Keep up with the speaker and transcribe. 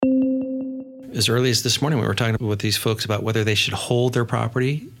As early as this morning, we were talking with these folks about whether they should hold their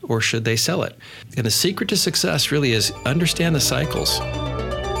property or should they sell it. And the secret to success really is understand the cycles.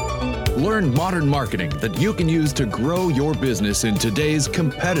 Learn modern marketing that you can use to grow your business in today's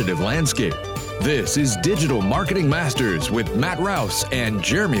competitive landscape. This is Digital Marketing Masters with Matt Rouse and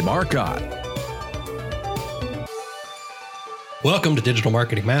Jeremy Marcotte. Welcome to Digital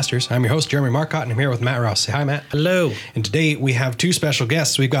Marketing Masters. I'm your host, Jeremy Marcotte, and I'm here with Matt Rouse. Say hi, Matt. Hello. And today we have two special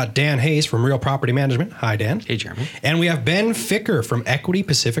guests. We've got Dan Hayes from Real Property Management. Hi, Dan. Hey, Jeremy. And we have Ben Ficker from Equity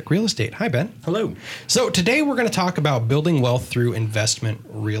Pacific Real Estate. Hi, Ben. Hello. So today we're going to talk about building wealth through investment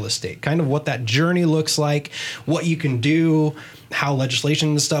real estate, kind of what that journey looks like, what you can do, how legislation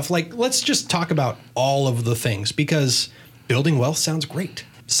and stuff. Like, let's just talk about all of the things because building wealth sounds great.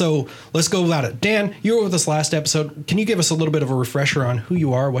 So let's go about it. Dan, you were with us last episode. Can you give us a little bit of a refresher on who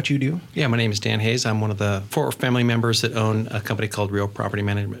you are, what you do? Yeah, my name is Dan Hayes. I'm one of the 4 family members that own a company called Real Property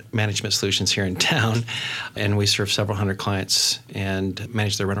Management Solutions here in town. And we serve several hundred clients and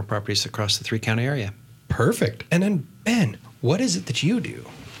manage their rental properties across the 3-county area. Perfect. And then, Ben, what is it that you do?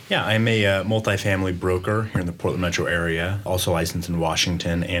 Yeah, I'm a multifamily broker here in the Portland metro area, also licensed in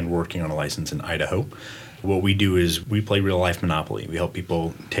Washington and working on a license in Idaho. What we do is we play real life Monopoly. We help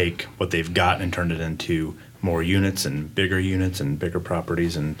people take what they've got and turn it into more units and bigger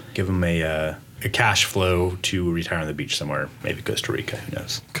properties and give them a cash flow to retire on the beach somewhere, maybe Costa Rica, who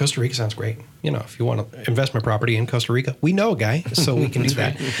knows. Costa Rica sounds great. You know, if you want an investment property in Costa Rica, we know a guy, so we can do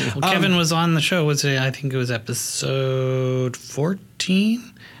that. Well, Kevin was on the show. I think it was episode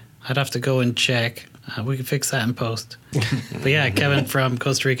 14. I'd have to go and check. We can fix that in post. But yeah, Kevin from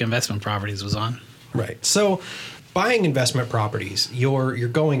Costa Rica Investment Properties was on. Right. So buying investment properties, you're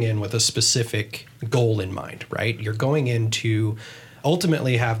going in with a specific goal in mind, right? You're going in to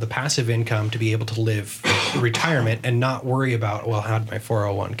ultimately have the passive income to be able to live retirement and not worry about, well, how did my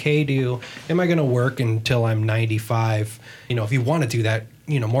 401k do? Am I going to work until I'm 95? You know, if you want to do that,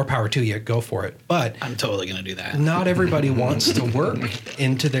 you know, more power to you, go for it. But I'm totally going to do that. Not everybody wants to work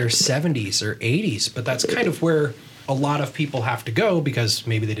into their 70s or 80s, but that's kind of where a lot of people have to go because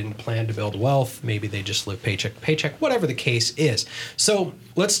maybe they didn't plan to build wealth. Maybe they just live paycheck to paycheck, whatever the case is. So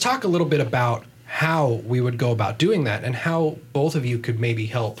let's talk a little bit about how we would go about doing that and how both of you could maybe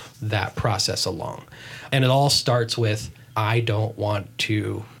help that process along. And it all starts with, I don't want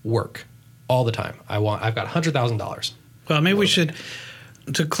to work all the time. I've got $100,000. Well, maybe we should,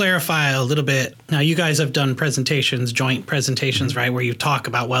 to clarify a little bit, now you guys have done presentations, joint presentations, right, where you talk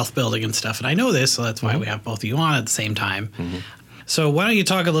about wealth building and stuff. And I know this, so that's why we have both of you on at the same time. So why don't you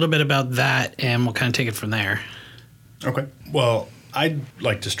talk a little bit about that and we'll kind of take it from there. Okay. Well, I'd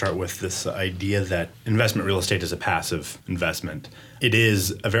like to start with this idea that investment real estate is a passive investment. It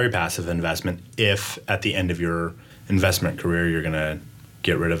is a very passive investment if at the end of your investment career you're going to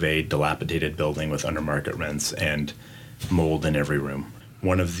get rid of a dilapidated building with under market rents and mold in every room.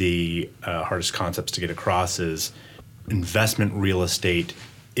 One of the hardest concepts to get across is investment real estate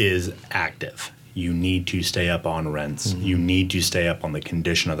is active. You need to stay up on rents. You need to stay up on the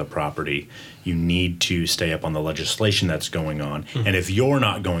condition of the property. You need to stay up on the legislation that's going on. And if you're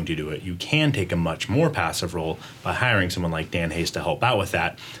not going to do it, you can take a much more passive role by hiring someone like Dan Hayes to help out with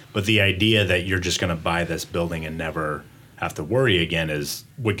that. But the idea that you're just going to buy this building and never have to worry again is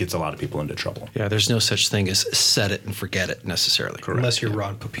what gets a lot of people into trouble. Yeah, there's no such thing as set it and forget it necessarily. Correct. Unless you're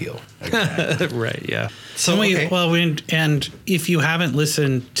Ron Popeil. Exactly. Right, yeah. So and if you haven't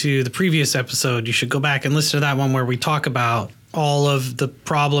listened to the previous episode, you should go back and listen to that one where we talk about all of the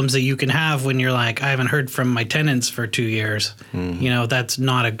problems that you can have when you're like, I haven't heard from my tenants for 2 years. You know, that's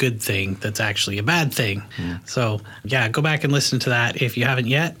not a good thing. That's actually a bad thing. So yeah, go back and listen to that if you haven't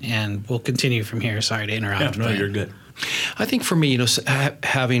yet, and we'll continue from here. Sorry to interrupt. Yeah, no, you're good. I think for me, you know,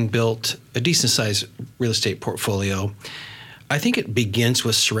 having built a decent-sized real estate portfolio, I think it begins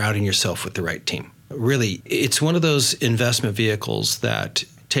with surrounding yourself with the right team. Really, it's one of those investment vehicles that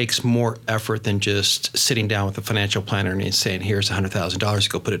takes more effort than just sitting down with a financial planner and saying, here's $100,000,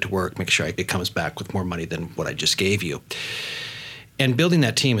 go put it to work, make sure it comes back with more money than what I just gave you. And building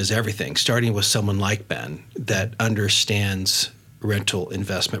that team is everything, starting with someone like Ben that understands rental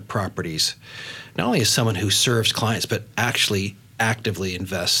investment properties, not only as someone who serves clients, but actually actively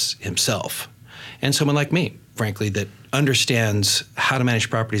invests himself. And someone like me, frankly, that understands how to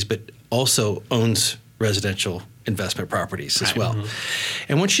manage properties, but also owns residential investment properties as well.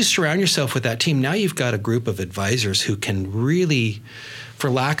 And once you surround yourself with that team, now you've got a group of advisors who can really,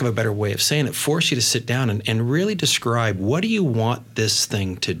 for lack of a better way of saying it, force you to sit down and really describe, what do you want this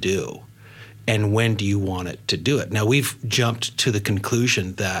thing to do? And when do you want it to do it? Now, we've jumped to the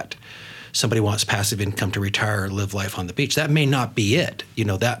conclusion that somebody wants passive income to retire or live life on the beach. That may not be it.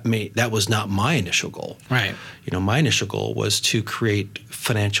 That was not my initial goal. Right. My initial goal was to create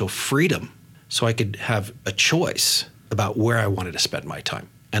financial freedom so I could have a choice about where I wanted to spend my time.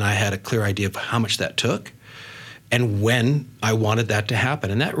 And I had a clear idea of how much that took and when I wanted that to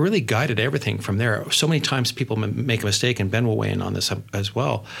happen. And that really guided everything from there. So many times people make a mistake, and Ben will weigh in on this as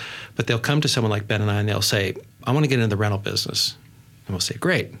well, but they'll come to someone like Ben and I and they'll say, I want to get into the rental business. And we'll say,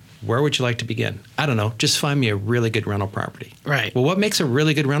 great, where would you like to begin? I don't know, just find me a really good rental property. Right. Well, what makes a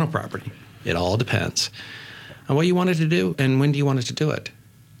really good rental property? It all depends on what you wanted to do and when do you want it to do it.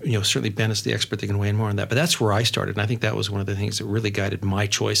 Certainly Ben is the expert that can weigh in more on that, but that's where I started. And I think that was one of the things that really guided my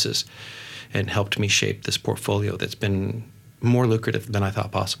choices and helped me shape this portfolio that's been more lucrative than I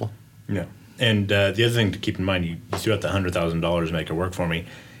thought possible. Yeah. And the other thing to keep in mind, you threw out the $100,000 to make it work for me.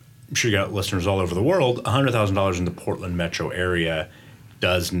 I'm sure you got listeners all over the world. $100,000 in the Portland metro area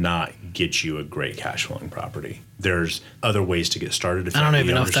does not get you a great cash flowing property. There's other ways to get started. I don't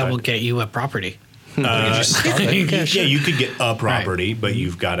even know if that will get you a property. Yeah, you could get a property, right. But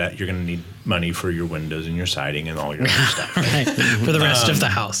you're going to need money for your windows and your siding and all your other stuff. Right. For the rest of the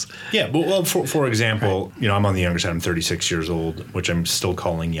house. Yeah, but well, for example, right. I'm on the younger side. I'm 36 years old, which I'm still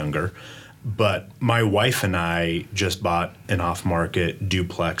calling younger. But my wife and I just bought an off-market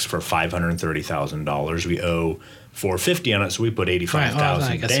duplex for $530,000. We owe $450 on it, so we put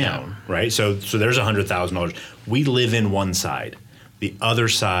 $85,000 down. Right, so there's $100,000. We live in one side. The other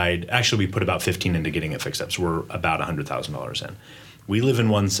side, actually, we put about $15 into getting it fixed up, so we're about $100,000 in. We live in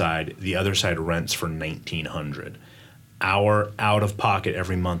one side. The other side rents for $1,900. Our out of pocket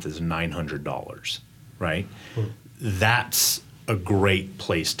every month is $900. Right, That's a great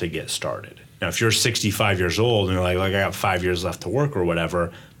place to get started. Now, if you're 65 years old and you're like I got 5 years left to work or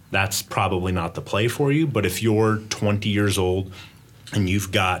whatever, that's probably not the play for you. But if you're 20 years old and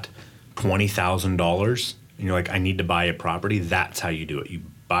you've got $20,000 and you're like, I need to buy a property, that's how you do it. You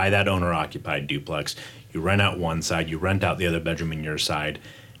buy that owner-occupied duplex, you rent out one side, you rent out the other bedroom in your side,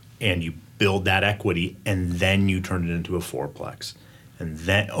 and you build that equity, and then you turn it into a fourplex. And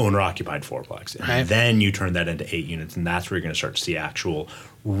then owner-occupied fourplex. And right. Then you turn that into 8 units, and that's where you're going to start to see actual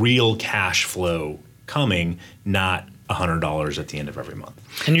real cash flow coming, not $100 at the end of every month.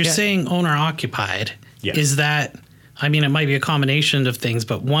 And you're saying owner-occupied. Yeah. Is that, it might be a combination of things,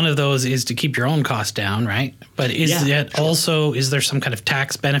 but one of those is to keep your own costs down, right? But is there some kind of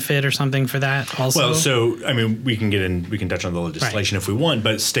tax benefit or something for that also? Well, so, we can touch on the legislation if we want,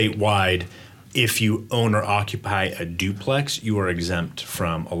 but statewide, if you own or occupy a duplex, you are exempt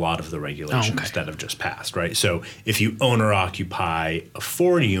from a lot of the regulations that have just passed, right? So if you own or occupy a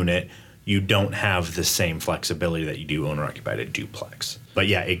 4-unit, you don't have the same flexibility that you do own or occupy a duplex. But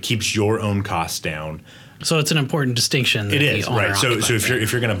yeah, it keeps your own costs down. So it's an important distinction. It is, right? So if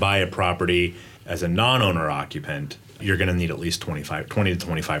you're going to buy a property as a non-owner occupant, you're going to need at least 20 to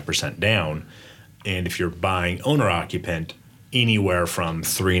 25% down. And if you're buying owner occupant, anywhere from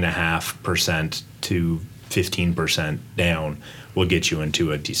 3.5% to 15% down will get you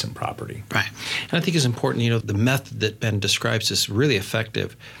into a decent property. Right. And I think it's important, the method that Ben describes is really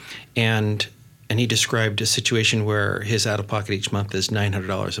effective. And he described a situation where his out-of-pocket each month is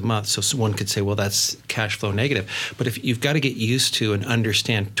 $900 a month. So one could say, well, that's cash flow negative. But if you've got to get used to and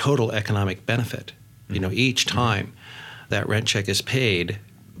understand total economic benefit, each time that rent check is paid,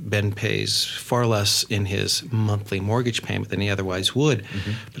 Ben pays far less in his monthly mortgage payment than he otherwise would.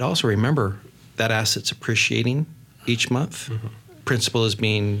 Mm-hmm. But also remember that asset's appreciating each month. Mm-hmm. Principal is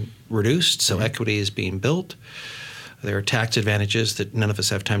being reduced, so equity is being built. There are tax advantages that none of us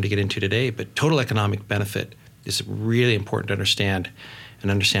have time to get into today, but total economic benefit is really important to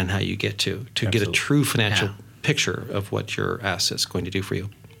understand how you get to get a true financial picture of what your asset's going to do for you.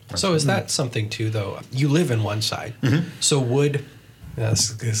 So is that something too, though? You live in one side, so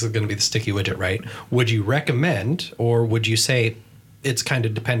this is going to be the sticky widget, right? Would you recommend, or would you say it's kind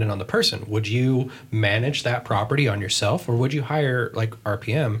of dependent on the person? Would you manage that property on yourself, or would you hire like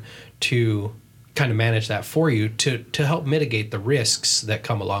RPM to kind of manage that for you to help mitigate the risks that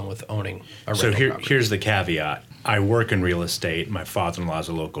come along with owning a rental property? Here's the caveat. I work in real estate. My father-in-law is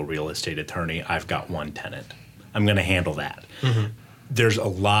a local real estate attorney. I've got one tenant. I'm going to handle that. Mm-hmm. There's a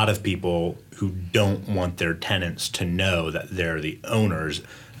lot of people who don't want their tenants to know that they're the owners,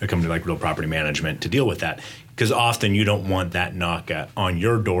 a company like Real Property Management, to deal with that. Because often you don't want that knock on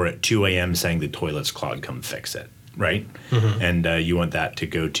your door at 2 a.m. saying the toilet's clogged, come fix it, right? Mm-hmm. And you want that to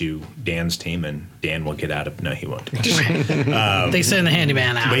go to Dan's team, and Dan will get out of. No, he won't. They send the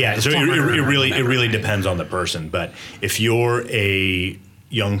handyman out. But yeah, so it really depends on the person. But if you're a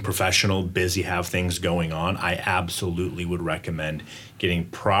young professional, busy, have things going on, I absolutely would recommend getting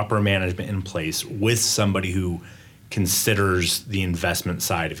proper management in place with somebody who considers the investment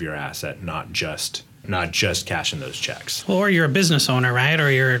side of your asset, not just cashing those checks. Or you're a business owner, right? Or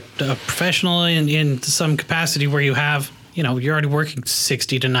you're a professional in some capacity where you have, you're already working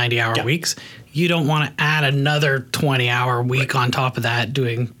 60 to 90 hour weeks. You don't want to add another 20-hour week on top of that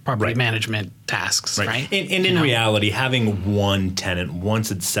doing property management tasks, right? And in reality, having one tenant,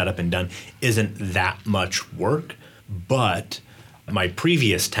 once it's set up and done, isn't that much work. But my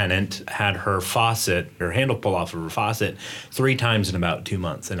previous tenant had her handle pull off of her faucet 3 times in about 2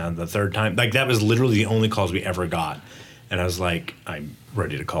 months. And on the third time, that was literally the only calls we ever got. And I was like, I'm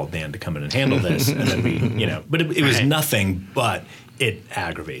ready to call Dan to come in and handle this. And then but it was nothing but it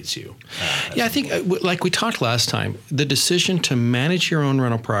aggravates you. I think, like we talked last time, the decision to manage your own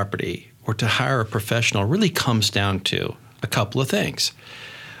rental property or to hire a professional really comes down to a couple of things.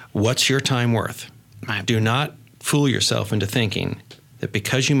 What's your time worth? Right. Do not fool yourself into thinking that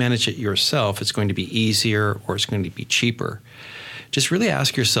because you manage it yourself, it's going to be easier or it's going to be cheaper. Just really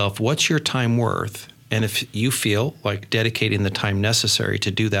ask yourself, what's your time worth? And if you feel like dedicating the time necessary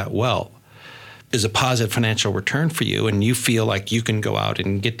to do that well is a positive financial return for you, and you feel like you can go out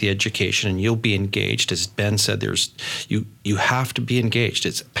and get the education and you'll be engaged, as Ben said, you have to be engaged.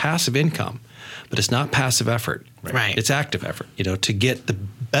 It's passive income, but it's not passive effort. Right. It's active effort. To get the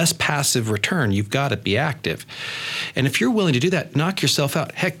best passive return, you've got to be active. And if you're willing to do that, knock yourself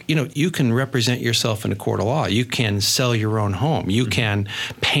out. Heck, you can represent yourself in a court of law. You can sell your own home. You can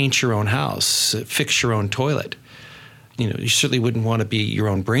paint your own house, fix your own toilet. You certainly wouldn't want to be your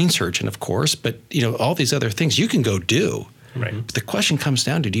own brain surgeon, of course, but all these other things you can go do. Right. But the question comes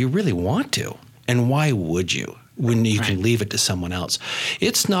down to, do you really want to? And why would you when you can leave it to someone else?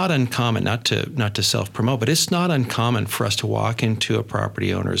 It's not uncommon, not to self-promote, but it's not uncommon for us to walk into a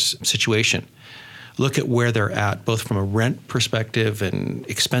property owner's situation, look at where they're at, both from a rent perspective and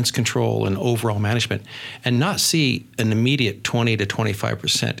expense control and overall management, and not see an immediate 20 to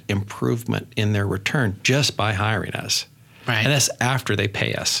 25% improvement in their return just by hiring us. Right. And that's after they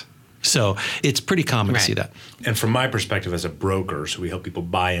pay us. So it's pretty common to see that. And from my perspective as a broker, so we help people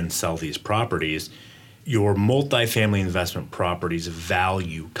buy and sell these properties, your multifamily investment property's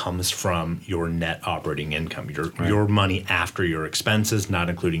value comes from your net operating income, your money after your expenses,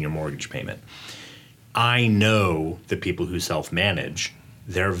 not including your mortgage payment. I know the people who self-manage,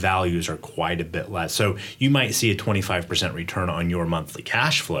 their values are quite a bit less. So you might see a 25% return on your monthly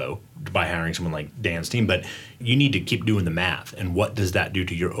cash flow by hiring someone like Dan's team, but you need to keep doing the math. And what does that do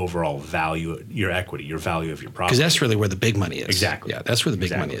to your overall value, your equity, your value of your property? Because that's really where the big money is. Exactly. Yeah, that's where the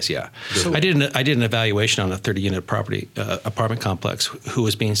big money is. Yeah. So I did an evaluation on a 30-unit property apartment complex who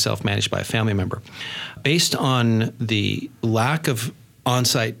was being self-managed by a family member, based on the lack of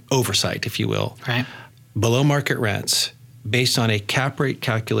on-site oversight, if you will, below market rents, based on a cap rate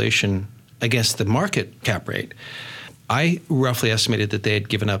calculation against the market cap rate. I roughly estimated that they had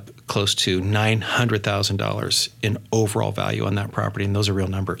given up close to $900,000 in overall value on that property, and those are real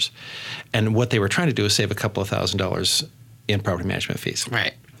numbers. And what they were trying to do is save a couple of $1,000s in property management fees.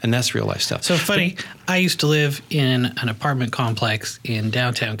 Right. And that's real life stuff. So funny, I used to live in an apartment complex in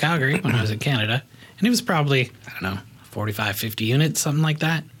downtown Calgary when I was in Canada, and it was probably, 45, 50 units, something like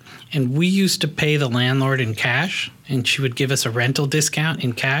that. And we used to pay the landlord in cash, and she would give us a rental discount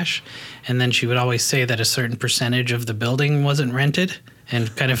in cash. And then she would always say that a certain percentage of the building wasn't rented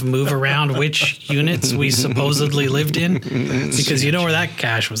and kind of move around which units we supposedly lived in, because you know where that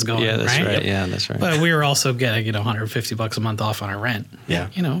cash was going, yeah, that's right? Yeah, that's right. But we were also getting, $150 a month off on our rent. Yeah.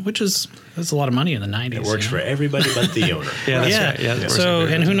 That's a lot of money in the 90s. It works for everybody but the owner. That's right. Yeah, so,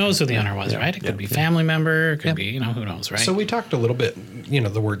 and who knows who the owner was, right? It could be family member, it could be, who knows, right? So we talked a little bit,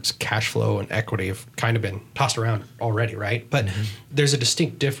 the words cash flow and equity have kind of been tossed around already, right? But there's a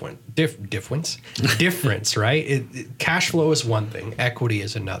distinct difference, right? Cash flow is one thing, equity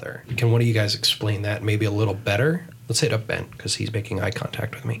is another. Can one of you guys explain that maybe a little better? Let's hit up Ben, because he's making eye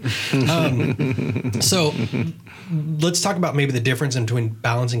contact with me. So let's talk about maybe the difference between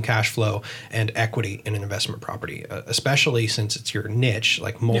balancing cash flow and equity in an investment property, especially since it's your niche,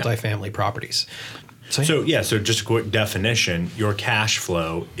 like multifamily properties. So just a quick definition. Your cash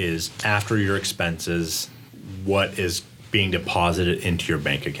flow is after your expenses, what is being deposited into your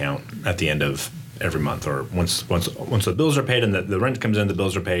bank account at the end of every month, or once the bills are paid and the rent comes in, the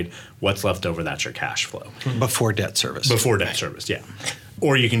bills are paid, what's left over, that's your cash flow. Before debt service. Before debt service, yeah.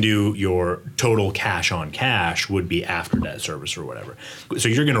 Or you can do your total cash on cash would be after debt service or whatever. So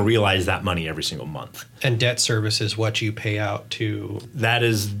you're going to realize that money every single month. And debt service is what you pay out to. That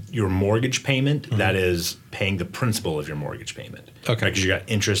is your mortgage payment. Mm-hmm. That is paying the principal of your mortgage payment. Okay. Because you got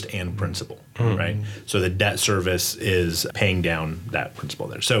interest and principal, right? So the debt service is paying down that principal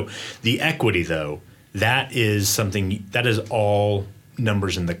there. So the equity, though, that is something that is all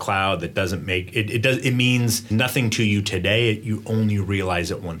numbers in the cloud. That doesn't make it. It means nothing to you today. You only realize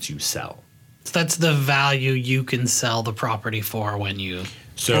it once you sell. So that's the value you can sell the property for when you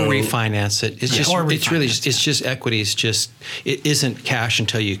or refinance it. It's just it's really just, it's just equity. It's just it isn't cash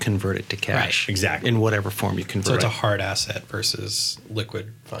until you convert it to cash. Right. Exactly. In whatever form you convert. So it's a hard asset versus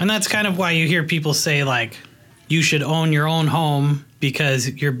liquid funds. And that's kind of why you hear people say like you should own your own home because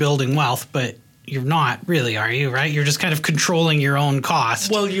you're building wealth, but you're not really, are you? Right? You're just kind of controlling your own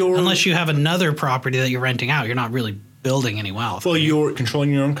cost. Well, unless you have another property that you're renting out, you're not really building any wealth. Well, you're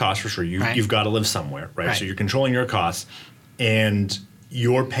controlling your own costs for sure. You've got to live somewhere, right? So you're controlling your costs, and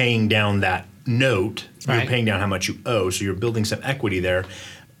you're paying down that note. You're paying down how much you owe, so you're building some equity there.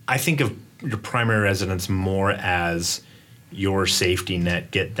 I think of your primary residence more as your safety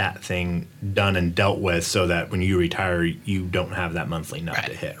net. Get that thing done and dealt with, so that when you retire, you don't have that monthly nut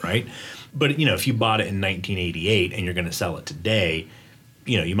to hit, right? But if you bought it in 1988 and you're going to sell it today,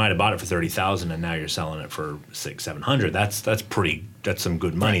 you might have bought it for $30,000 and now you're selling it for $600-$700. That's some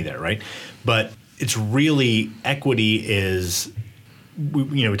good money there, right? But it's really equity is.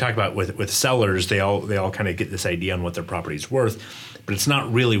 We talk about with sellers, they all kind of get this idea on what their property's worth, but it's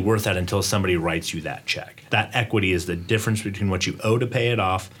not really worth that until somebody writes you that check. That equity is the difference between what you owe to pay it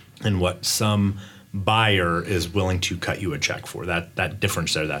off and what some buyer is willing to cut you a check for. That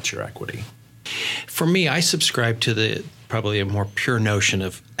difference there, that's your equity. For me, I subscribe to probably a more pure notion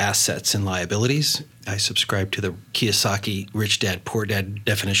of assets and liabilities. I subscribe to the Kiyosaki Rich Dad, Poor Dad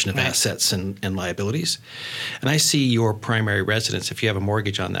definition of assets and liabilities. And I see your primary residence, if you have a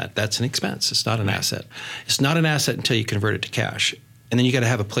mortgage on that, that's an expense. It's not an asset. It's not an asset until you convert it to cash. And then you got to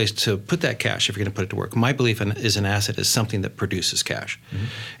have a place to put that cash if you're going to put it to work. My belief is an asset is something that produces cash. Mm-hmm.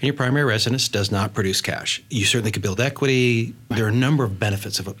 And your primary residence does not produce cash. You certainly could build equity. There are a number of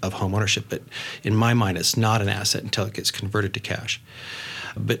benefits of home ownership, but in my mind, it's not an asset until it gets converted to cash.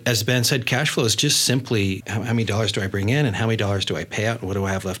 But as Ben said, cash flow is just simply how many dollars do I bring in and how many dollars do I pay out and what do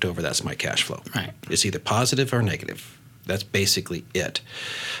I have left over? That's my cash flow. Right. It's either positive or negative. That's basically it.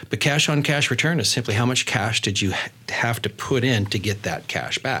 But cash on cash return is simply how much cash did you have to put in to get that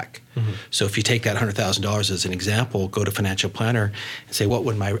cash back. Mm-hmm. So if you take that $100,000 as an example, go to financial planner and say, what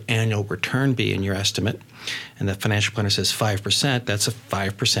would my annual return be in your estimate? And the financial planner says 5%. That's a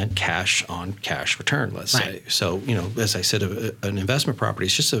 5% cash on cash return, let's say. So, as I said, an investment property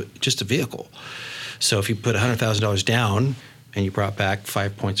is just a vehicle. So if you put $100,000 down and you brought back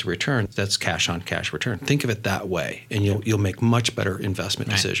 5 points of return, that's cash on cash return. Think of it that way, and you'll make much better investment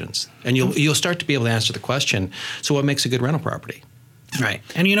decisions. And you'll start to be able to answer the question, so what makes a good rental property? Right.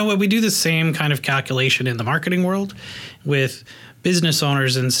 And you know what? We do the same kind of calculation in the marketing world with business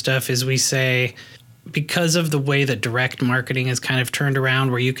owners and stuff is we say, because of the way that direct marketing is kind of turned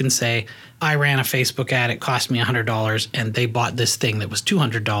around, where you can say, I ran a Facebook ad, it cost me $100, and they bought this thing that was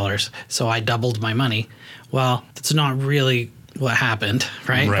 $200, so I doubled my money. Well, that's not really what happened,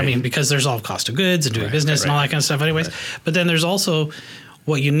 right? I mean, because there's all cost of goods and doing business and all that kind of stuff anyways. But then there's also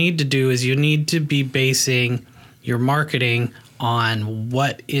what you need to do is you need to be basing your marketing on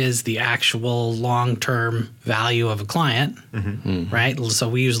what is the actual long-term value of a client, right? So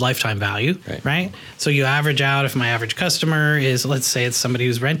we use lifetime value, right? So you average out if my average customer is, let's say it's somebody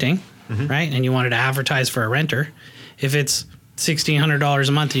who's renting, right? And you wanted to advertise for a renter. If it's $1,600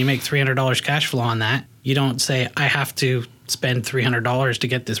 a month and you make $300 cash flow on that, you don't say, I have to spend $300 to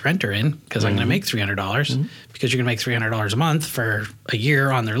get this renter in because I'm going to make $300 because you're going to make $300 a month for a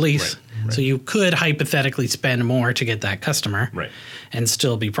year on their lease. So you could hypothetically spend more to get that customer and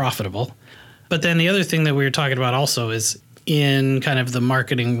still be profitable. But then the other thing that we were talking about also is in kind of the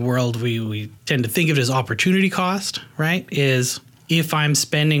marketing world, we tend to think of it as opportunity cost, right? Is if I'm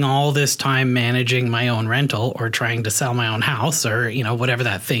spending all this time managing my own rental or trying to sell my own house or, whatever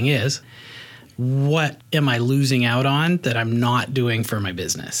that thing is, what am I losing out on that I'm not doing for my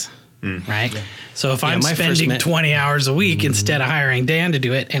business? Right? So if I'm spending 20 hours a week instead of hiring Dan to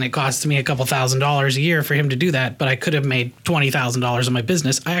do it, and it costs me a couple $1,000s a year for him to do that, but I could have made $20,000 in my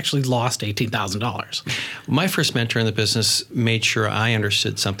business, I actually lost $18,000. My first mentor in the business made sure I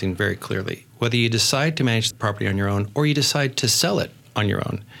understood something very clearly. Whether you decide to manage the property on your own or you decide to sell it on your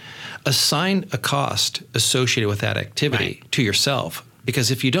own, assign a cost associated with that activity to yourself.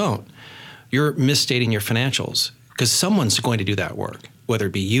 Because if you don't, you're misstating your financials because someone's going to do that work. whether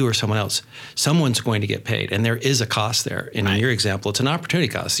it be you or someone else, someone's going to get paid, and there is a cost there. And in your example, it's an opportunity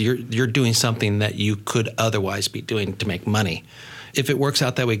cost. You're doing something that you could otherwise be doing to make money. If it works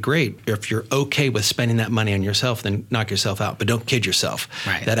out that way, great. If you're okay with spending that money on yourself, then knock yourself out. But don't kid yourself.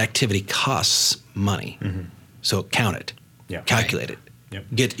 Right. That activity costs money. So count it. Yep. Calculate it. Yep.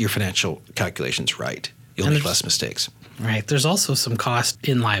 Get your financial calculations right. You'll And make there's- less mistakes. Right. There's also some cost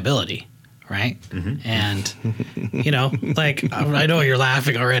in liability, right? And, like, I know you're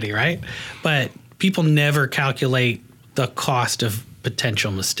laughing already, right? But people never calculate the cost of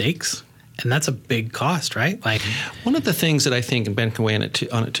potential mistakes. And that's a big cost, right? Like, One of the things that I think, and Ben can weigh on it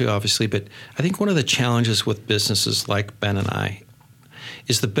too, obviously, but I think one of the challenges with businesses like Ben and I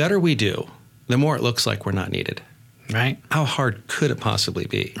is the better we do, the more it looks like we're not needed. right? How hard could it possibly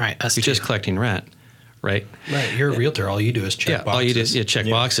be? Right, us You're just too. collecting rent, right? Right, you're a realtor. All you do is check boxes. All you do is check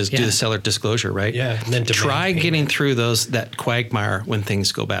boxes, do Yeah. the seller disclosure, right? Yeah, and then demand try payment. getting through that quagmire when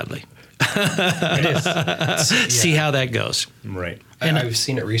things go badly. See how that goes. Right. And I've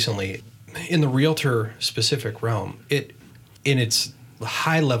seen it recently in the realtor specific realm. It in its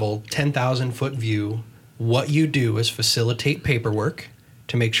high level 10,000 foot view, what you do is facilitate paperwork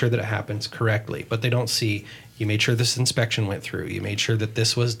to make sure that it happens correctly. But they don't see you made sure this inspection went through. You made sure that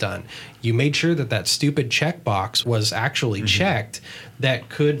this was done. You made sure that that stupid checkbox was actually checked. That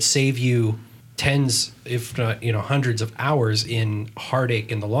could save you tens, if not hundreds of hours in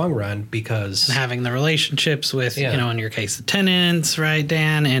heartache in the long run because Having the relationships with, Yeah. in your case, the tenants, right,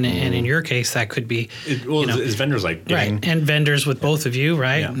 Dan? And in your case, that could be, Is vendors like getting, right, and vendors with both of you,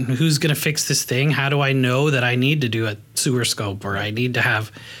 right? Yeah. And who's going to fix this thing? How do I know that I need to do a sewer scope or I need to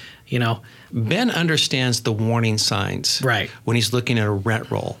have, Ben understands the warning signs Right. when he's looking at a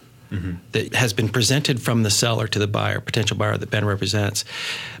rent roll that has been presented from the seller to the buyer, potential buyer that Ben represents.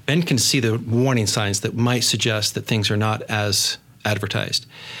 Ben can see the warning signs that might suggest that things are not as advertised.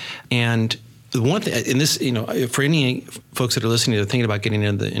 And the one thing in this, for any folks that are listening to thinking about getting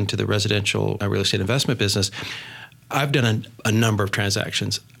into the residential real estate investment business, I've done a number of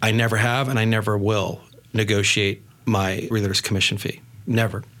transactions. I never have and I never will negotiate my realtor's commission fee.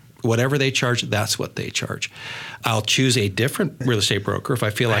 Never. Whatever they charge, that's what they charge. I'll choose a different real estate broker if I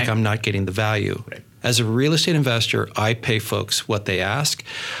feel like Right. I'm not getting the value. Right. As a real estate investor, I pay folks what they ask.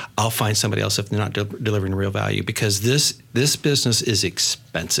 I'll find somebody else if they're not delivering real value because this business is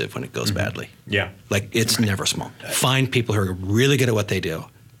expensive when it goes badly. Yeah. Like it's never small. Find people who are really good at what they do,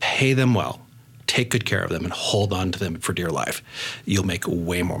 pay them well, take good care of them, and hold on to them for dear life. You'll make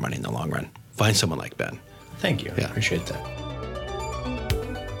way more money in the long run. Find someone like Ben. Thank you. I Yeah. appreciate that.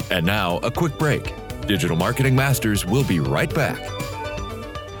 And now, a quick break. Digital Marketing Masters will be right back.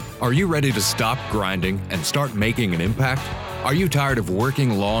 Are you ready to stop grinding and start making an impact? Are you tired of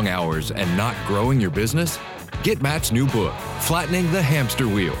working long hours and not growing your business? Get Matt's new book, Flattening the Hamster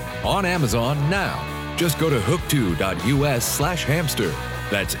Wheel, on Amazon now. Just go to hookto.us/hamster.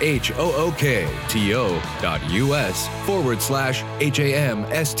 That's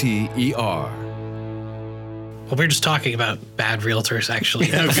HOOKTO.us/HAMSTER. well, we were just talking about bad realtors actually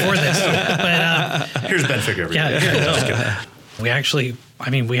before this. But Here's Ben Figure. yeah, here, we actually,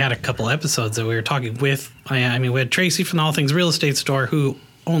 we had a couple episodes that we were talking with, we had Tracy from the All Things Real Estate Store who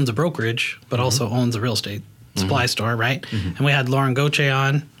owns a brokerage, but also owns a real estate supply store, right? And we had Lauren Goche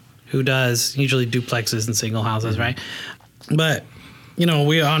on, who does usually duplexes and single houses, right? But,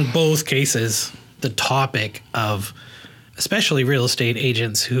 we on both cases, the topic of especially real estate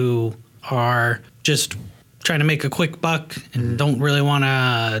agents who are just trying to make a quick buck and don't really want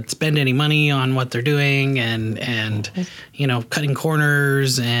to spend any money on what they're doing and cutting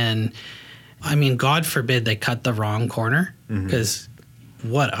corners. And God forbid they cut the wrong corner because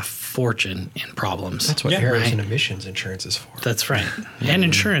what a fortune in problems. that's what Yeah, errors right. and emissions insurance is for. That's right. And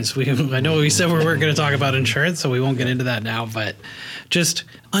insurance. I know we said we weren't going to talk about insurance, so we won't get into that now, but just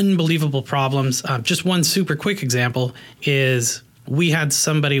unbelievable problems. Just one super quick example is we had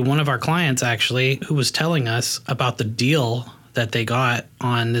one of our clients actually, who was telling us about the deal that they got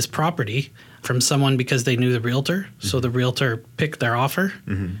on this property from someone because they knew the realtor. So the realtor picked their offer,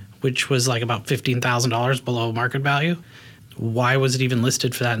 which was like about $15,000 below market value. Why was it even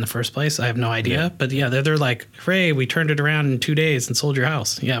listed for that in the first place? I have no idea. Yeah. But yeah, they're like, Ray, we turned it around in 2 days and sold your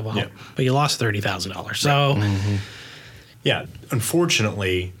house. Yeah, well, Yeah. but you lost $30,000. So Yeah.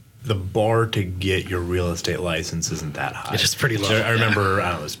 Unfortunately, the bar to get your real estate license isn't that high. It is pretty low, So I remember, I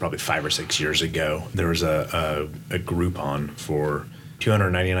don't know, it was probably 5 or 6 years ago. There was a Groupon for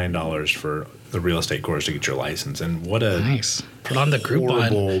 $299 for the real estate course to get your license, and what a nice. Put on the Groupon.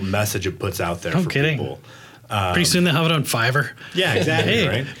 horrible message it puts out there No for kidding. people. Pretty soon they'll have it on Fiverr. Yeah, exactly. Hey,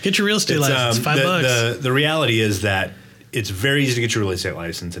 right. get your real estate license, $5. The reality is that it's very easy to get your real estate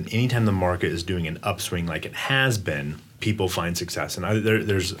license, and anytime the market is doing an upswing like it has been, people find success. And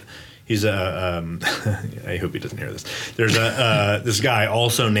he's a I hope he doesn't hear this. There's this guy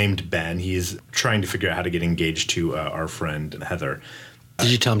also named Ben. He's trying to figure out how to get engaged to our friend Heather. Did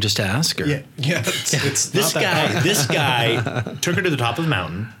you tell him just to ask? Or? Yeah. It's This guy took her to the top of the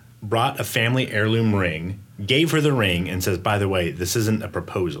mountain, brought a family heirloom ring, gave her the ring, and says, "By the way, this isn't a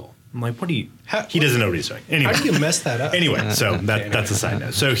proposal." I'm like, "What do you?" He doesn't know what he's doing. Anyway, How do you mess that up? Anyway, so that's a side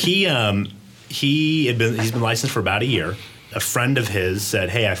note. So he's been licensed for about a year. A friend of his said,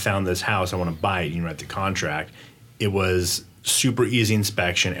 "Hey, I found this house. I want to buy it. You can write the contract." It was super easy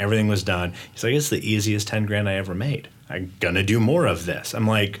inspection. Everything was done. He's like, "It's the easiest $10,000 I ever made. I'm gonna do more of this." I'm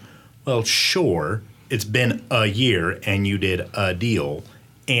like, "Well, sure. It's been a year and you did a deal,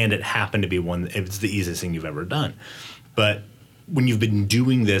 and it happened to be one. It's the easiest thing you've ever done." But when you've been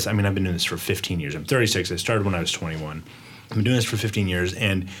doing this, I mean, I've been doing this for 15 years. I'm 36. I started when I was 21. I've been doing this for 15 years,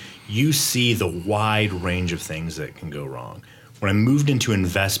 and you see the wide range of things that can go wrong. When I moved into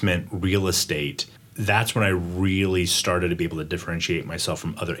investment real estate, that's when I really started to be able to differentiate myself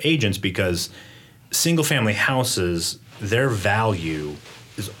from other agents, because single-family houses, their value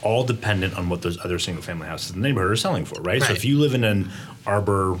is all dependent on what those other single-family houses in the neighborhood are selling for, right? So if you live in an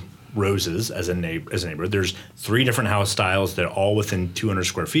Arbor Roses as a neighbor, there's 3 different house styles that are all within 200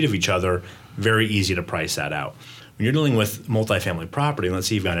 square feet of each other. Very easy to price that out. When you're dealing with multifamily property, let's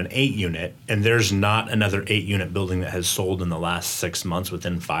say you've got an 8-unit and there's not another 8-unit building that has sold in the last 6 months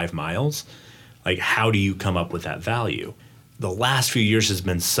within 5 miles, like, how do you come up with that value? The last few years has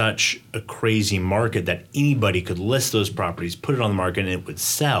been such a crazy market that anybody could list those properties, put it on the market, and it would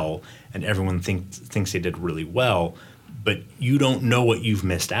sell, and everyone thinks they did really well. But you don't know what you've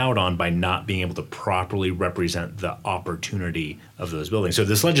missed out on by not being able to properly represent the opportunity of those buildings. So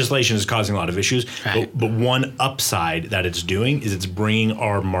this legislation is causing a lot of issues, right. but one upside that it's doing is it's bringing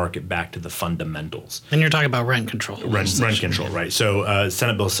our market back to the fundamentals. And you're talking about rent control. Rent control, right. So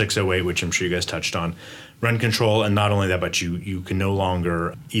Senate Bill 608, which I'm sure you guys touched on, rent control, and not only that, but you can no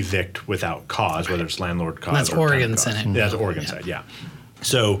longer evict without cause, whether it's landlord cause That's or tenant Oregon's cause. in it. Yeah, that's Oregon side, yeah.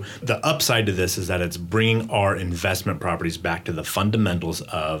 So the upside to this is that it's bringing our investment properties back to the fundamentals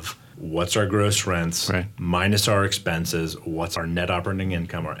of what's our gross rents right. minus our expenses, what's our net operating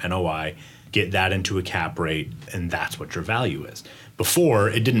income or NOI, get that into a cap rate, and that's what your value is. Before,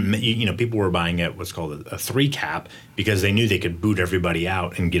 it didn't, people were buying at what's called a 3 cap because they knew they could boot everybody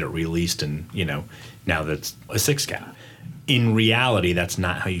out and get it released, and, now that's a 6 cap. In reality, that's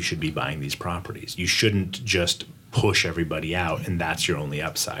not how you should be buying these properties. You shouldn't just push everybody out, and that's your only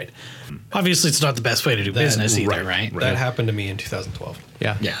upside. Obviously, it's not the best way to do business either, right? That happened to me in 2012.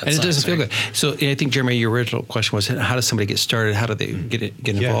 Yeah, Yeah, and it doesn't feel good. So I think, Jeremy, your original question was, how does somebody get started? How do they get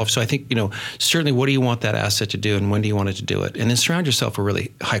involved? Yeah. So I think, certainly, what do you want that asset to do, and when do you want it to do it? And then surround yourself a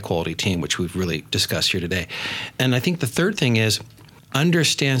really high quality team, which we've really discussed here today. And I think the third thing is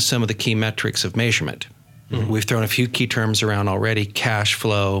understand some of the key metrics of measurement. Mm-hmm. We've thrown a few key terms around already: cash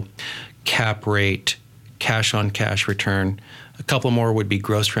flow, cap rate, cash on cash return. A couple more would be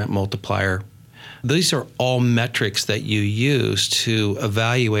gross rent multiplier. These are all metrics that you use to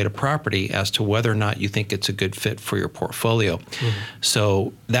evaluate a property as to whether or not you think it's a good fit for your portfolio. Mm-hmm.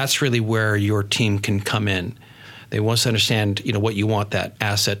 So that's really where your team can come in. They want to understand, what you want that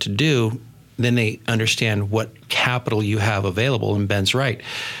asset to do. Then they understand what capital you have available. And Ben's right.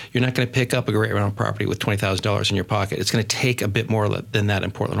 You're not going to pick up a great rental property with $20,000 in your pocket. It's going to take a bit more than that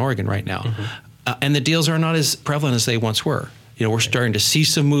in Portland, Oregon right now. Mm-hmm. And the deals are not as prevalent as they once were. We're starting to see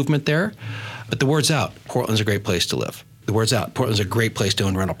some movement there, but the word's out. Portland's a great place to live. The word's out. Portland's a great place to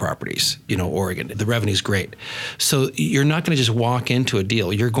own rental properties. Oregon, the revenue's great. So you're not going to just walk into a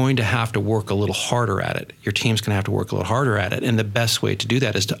deal. You're going to have to work a little harder at it. Your team's going to have to work a little harder at it. And the best way to do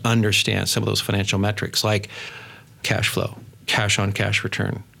that is to understand some of those financial metrics like cash flow, cash on cash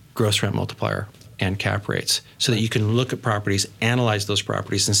return, gross rent multiplier, and cap rates, so that you can look at properties, analyze those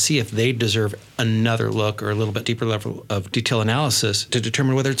properties, and see if they deserve another look or a little bit deeper level of detail analysis to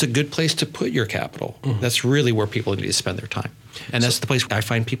determine whether it's a good place to put your capital. Mm-hmm. That's really where people need to spend their time. And that's the place I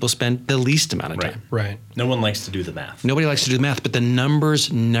find people spend the least amount of time. Right. No one likes to do the math. Nobody likes to do the math, but the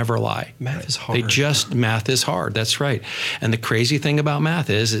numbers never lie. Math is hard. Math is hard. That's right. And the crazy thing about math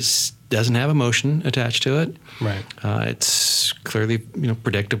is it doesn't have emotion attached to it. Right. It's clearly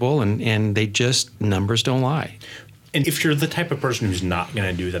predictable, and numbers don't lie. And if you're the type of person who's not going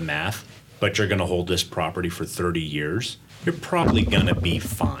to do the math, but you're going to hold this property for 30 years, you're probably going to be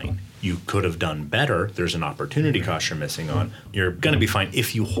fine. You could have done better. There's an opportunity cost you're missing on. You're going to be fine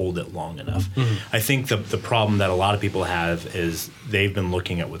if you hold it long enough. I think the problem that a lot of people have is they've been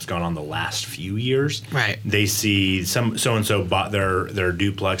looking at what's gone on the last few years. Right. They see so-and-so bought their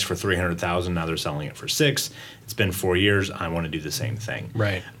duplex for $300,000. Now they're selling it for $6 million. It's been 4 years. I want to do the same thing.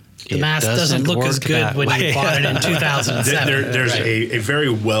 Right. The math doesn't look as good when you bought it in 2007. There's a very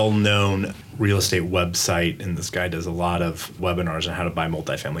well-known real estate website, and this guy does a lot of webinars on how to buy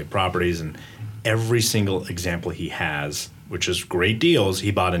multifamily properties, and every single example he has, which is great deals,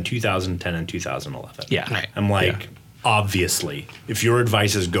 he bought in 2010 and 2011. Yeah. Right. I'm like, obviously, if your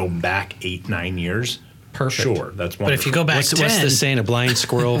advice is go back 8-9 years, Perfect. sure, that's wonderful. But if you go back What's 10, the saying? A blind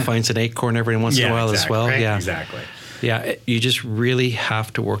squirrel finds an acorn every once in a while exactly, as well. right? Yeah, exactly. Yeah, you just really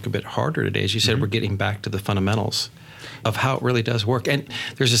have to work a bit harder today. As you said, we're getting back to the fundamentals of how it really does work. And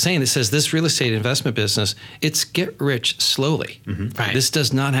there's a saying that says this real estate investment business, it's get rich slowly. Right. This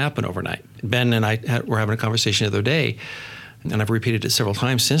does not happen overnight. Ben and I were having a conversation the other day, and I've repeated it several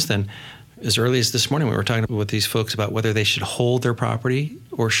times since then. As early as this morning, we were talking with these folks about whether they should hold their property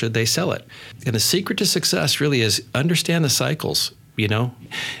or should they sell it. And the secret to success really is understand the cycles. You know,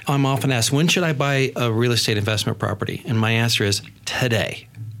 I'm often asked, when should I buy a real estate investment property? And my answer is today.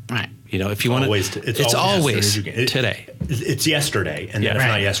 right. You know, if you want to, it's always today. It's yesterday, and Yeah. if Right.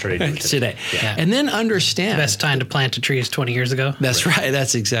 not yesterday, do it It's today. Yeah. And then understand. Best time to plant a tree is 20 years ago. That's right.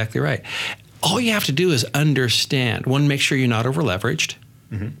 That's exactly right. All you have to do is understand. One, make sure you're not over leveraged,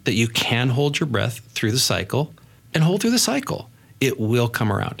 that you can hold your breath through the cycle and hold through the cycle. It will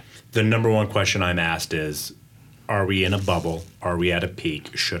come around. The number one question I'm asked is, are we in a bubble? Are we at a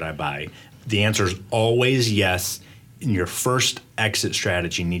peak? Should I buy? The answer is always yes. And your first exit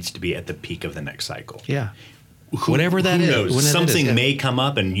strategy needs to be at the peak of the next cycle. Yeah. Whatever that Who is. knows? whenever it is, Something yeah. may come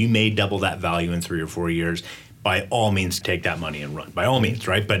up and you may double that value in 3 or 4 years. By all means, take that money and run. By all means,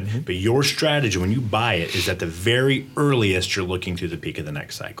 right? But your strategy when you buy it is at the very earliest you're looking through the peak of the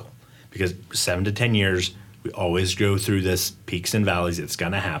next cycle. Because 7 to 10 years, we always go through this peaks and valleys. It's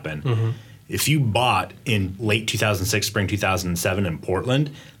going to happen. If you bought in late 2006, spring 2007 in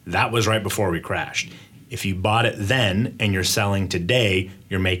Portland, that was right before we crashed. If you bought it then and you're selling today,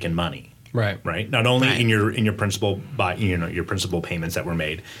 you're making money. Right. Not only in your principal your principal payments that were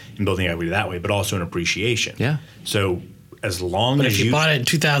made in building equity that way, but also in appreciation. Yeah. So as long But as if you bought it in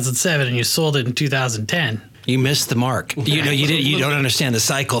 2007 and you sold it in 2010, You missed the mark. You know, you don't understand the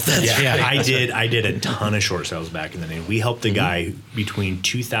cycle. I did a ton of short sales back in the day. We helped a guy between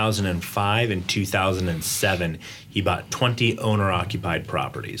 2005 and 2007. He bought 20 owner-occupied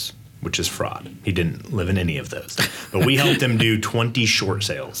properties, which is fraud. He didn't live in any of those. But we helped him do 20 short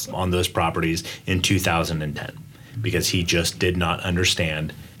sales on those properties in 2010 because he just did not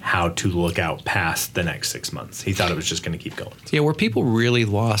understand how to look out past the next 6 months. He thought it was just going to keep going. Yeah, where people really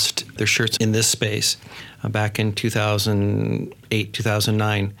lost their shirts in this space back in 2008,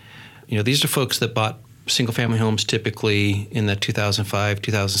 2009, you know, these are folks that bought single-family homes typically in the 2005,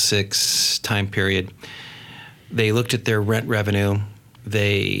 2006 time period. They looked at their rent revenue.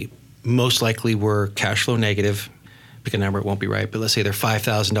 They most likely were cash flow negative. Pick a number, it won't be right, but let's say they're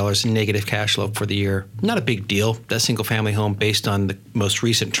 $5,000 negative cash flow for the year. Not a big deal. That single family home, based on the most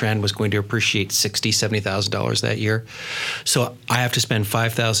recent trend, was going to appreciate $60,000, $70,000 that year. So I have to spend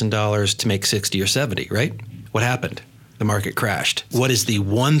 $5,000 to make 60 or 70, right? What happened? The market crashed. What is the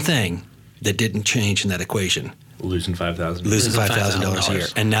one thing that didn't change in that equation? Losing $5,000. Losing $5,000 a year.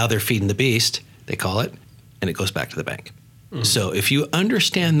 And now they're feeding the beast, they call it, and it goes back to the bank. So if you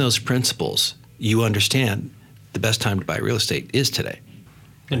understand those principles, you understand the best time to buy real estate is today.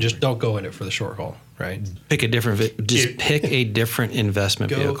 And just don't go in it for the short haul, right? Pick a different investment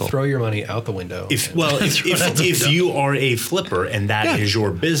Go vehicle. throw your money out the window. If you are a flipper and that is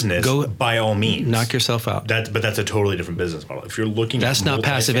your business, Go- by all means, Knock yourself out. But that's a totally different business model. If you're looking, That's at not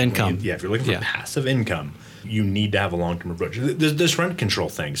passive multifamily- income. Yeah, if you're looking for passive income, you need to have a long-term approach. This rent control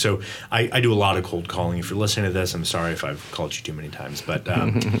thing. So I do a lot of cold calling. If you're listening to this, I'm sorry if I've called you too many times, but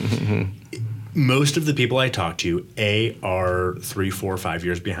most of the people I talk to, A, are 3, 4, 5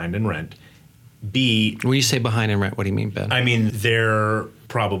 years behind in rent. B, When you say behind in rent, what do you mean, Ben? I mean, they're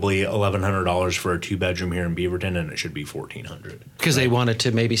probably $1,100 for a 2-bedroom here in Beaverton, and it should be $1,400. Because they wanted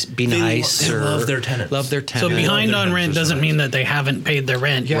to maybe be nice they or love their tenants. Love their so tenants. behind on they're rent doesn't nice. mean that they haven't paid their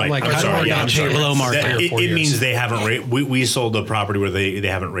rent. Yeah, Right. like, I'm how do I sorry. not I'm pay sorry. below market? That- 3 or 4 it years? means they haven't. We sold a property where they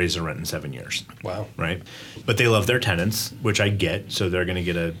haven't raised the rent in 7 years. Wow. Right, but they love their tenants, which I get. So they're going to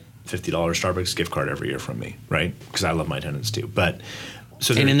get a $50 Starbucks gift card every year from me, right? Because I love my tenants too. But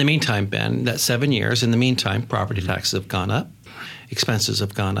so And in the meantime, Ben, that 7 years, in the meantime, property taxes have gone up. expenses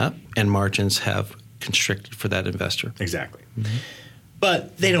have gone up and margins have constricted for that investor. Exactly.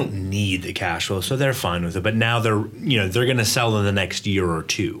 But they don't need the cash flow, so they're fine with it. But now they're going to sell in the next year or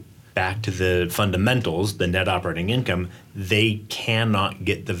two. Back to the fundamentals, the net operating income, they cannot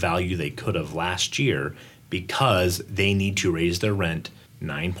get the value they could have last year because they need to raise their rent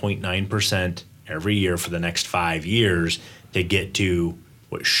 9.9% every year for the next 5 years to get to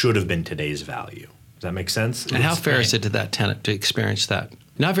what should have been today's value. Does that make sense? And how fair is it to that tenant to experience that?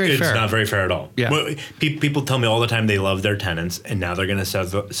 Not very fair. It's not very fair at all. Yeah. Well, people tell me all the time they love their tenants, and now they're going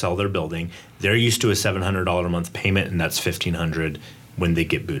to sell their building. They're used to a $700 a month payment, and that's $1,500 when they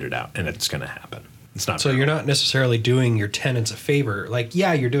get booted out, and it's going to happen. It's not. So you're not necessarily doing your tenants a favor. Like,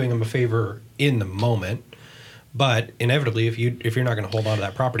 yeah, you're doing them a favor in the moment, but inevitably, if you're not going to hold on to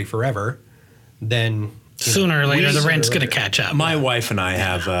that property forever, then sooner or later the rent's going to catch up. My wife and I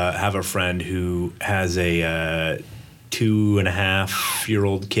have a friend who has a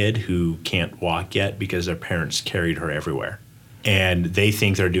 2.5-year-old kid who can't walk yet because their parents carried her everywhere. And they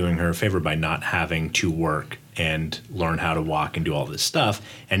think they're doing her a favor by not having to work and learn how to walk and do all this stuff.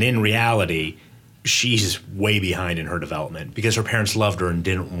 And in reality, she's way behind in her development because her parents loved her and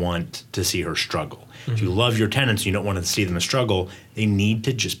didn't want to see her struggle. Mm-hmm. If you love your tenants, you don't want to see them struggle. They need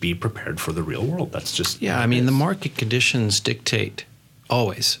to just be prepared for the real world. That's just the market conditions dictate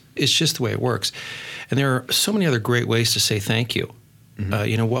always. It's just the way it works. And there are so many other great ways to say thank you.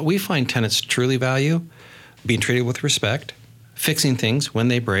 Mm-hmm. What we find tenants truly value, being treated with respect, fixing things when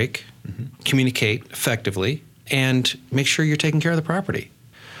they break, communicate effectively, and make sure you're taking care of the property.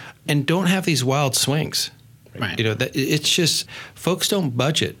 And don't have these wild swings. Right. It's just folks don't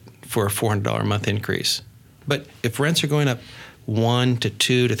budget for a $400 a month increase. But if rents are going up 1 to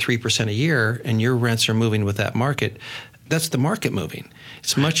 2 to 3% a year and your rents are moving with that market, that's the market moving.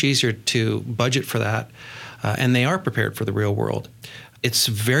 It's much easier to budget for that, and they are prepared for the real world. It's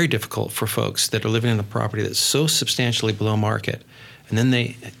very difficult for folks that are living in a property that's so substantially below market, and then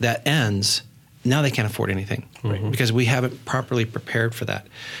that ends. Now they can't afford anything because we haven't properly prepared for that.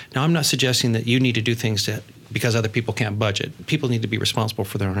 Now, I'm not suggesting that you need to do things because other people can't budget. People need to be responsible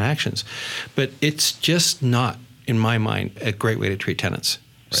for their own actions. But it's just not, in my mind, a great way to treat tenants.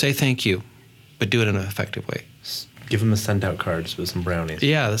 Right. Say thank you, but do it in an effective way. Give them the send-out cards with some brownies.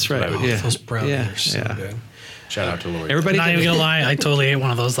 Yeah, that's right. Those brownies are so good. Shout out to Lori. Everybody, not even gonna lie, I totally ate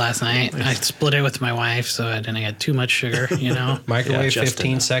one of those last night. I split it with my wife, so I didn't get too much sugar. Microwave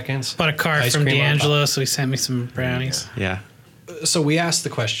 15 seconds. Bought a card from D'Angelo, so he sent me some brownies. Yeah. So we asked the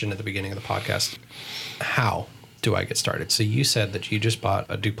question at the beginning of the podcast: how do I get started? So you said that you just bought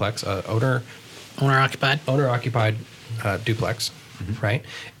a duplex, owner occupied duplex, right?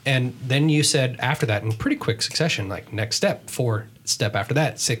 And then you said after that, in pretty quick succession, like next step, 4 step after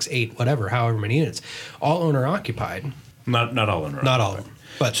that, 6, 8, whatever, however many units, all owner occupied. Not all owner. Not all of them.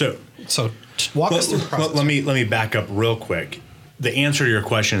 But so walk us through the process. Let me back up real quick. The answer to your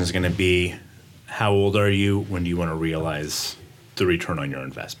question is going to be, how old are you? When do you want to realize the return on your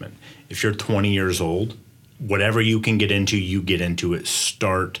investment? If you're 20 years old, whatever you can get into, you get into it.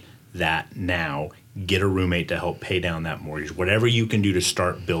 Start that now. Get a roommate to help pay down that mortgage. Whatever you can do to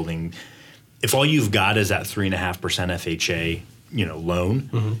start building. If all you've got is that 3.5% FHA,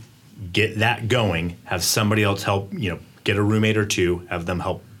 loan, get that going. Have somebody else help. Get a roommate or two. Have them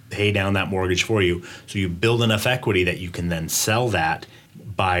help pay down that mortgage for you. So you build enough equity that you can then sell that,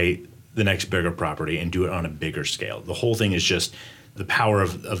 buy the next bigger property, and do it on a bigger scale. The whole thing is just the power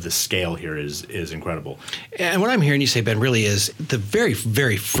of the scale here is incredible. And what I'm hearing you say, Ben, really is the very,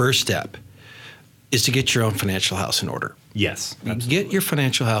 very first step is to get your own financial house in order. Yes. Absolutely. Get your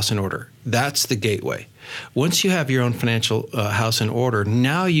financial house in order. That's the gateway. Once you have your own financial house in order,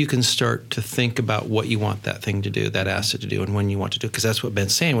 now you can start to think about what you want that thing to do, that asset to do, and when you want to do it. Because that's what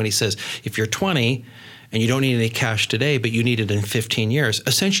Ben's saying when he says, if you're 20 and you don't need any cash today, but you need it in 15 years,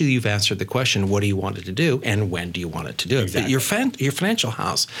 essentially you've answered the question, what do you want it to do and when do you want it to do it? Exactly. But your financial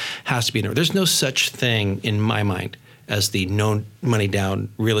house has to be in order. There's no such thing in my mind as the no money down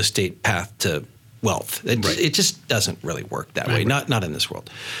real estate path to wealth. It just doesn't really work that way, not in this world.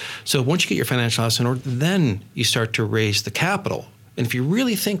 So once you get your financial house in order, then you start to raise the capital. And if you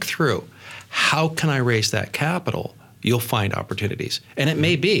really think through, how can I raise that capital, you'll find opportunities. And it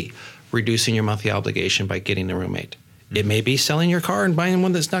may be reducing your monthly obligation by getting a roommate. It may be selling your car and buying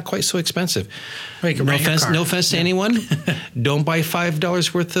one that's not quite so expensive. No offense to anyone. Don't buy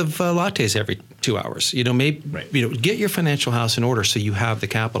 $5 worth of lattes every 2 hours. Get your financial house in order so you have the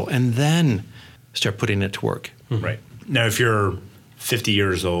capital, and then start putting it to work. Right. Now, if you're 50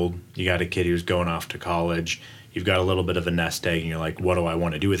 years old, you got a kid who's going off to college, you've got a little bit of a nest egg, and you're like, what do I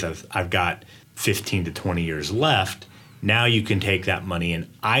want to do with it? I've got 15 to 20 years left. Now you can take that money and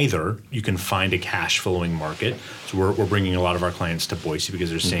either you can find a cash flowing market. So we're bringing a lot of our clients to Boise because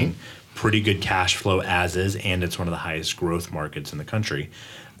they're seeing pretty good cash flow as is, and it's one of the highest growth markets in the country.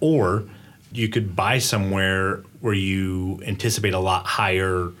 Or you could buy somewhere where you anticipate a lot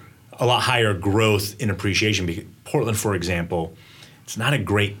higher growth in appreciation. Because Portland, for example, it's not a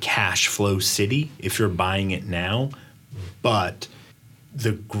great cash flow city if you're buying it now, but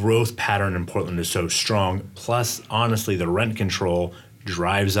the growth pattern in Portland is so strong. Plus, honestly, the rent control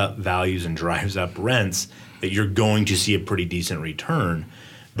drives up values and drives up rents that you're going to see a pretty decent return.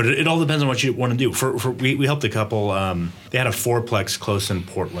 But it all depends on what you want to do. We helped a couple. They had a fourplex close in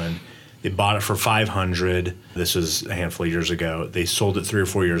Portland. They bought it for $500. This was a handful of years ago. They sold it 3 or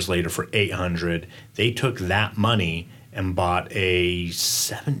 4 years later for $800. They took that money and bought a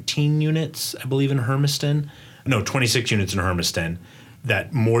 17 units, I believe, in Hermiston. No, 26 units in Hermiston.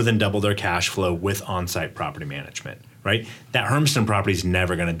 That more than double their cash flow with on-site property management, right? That Hermiston property is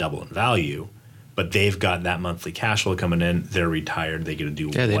never going to double in value, but they've got that monthly cash flow coming in. They're retired. They get to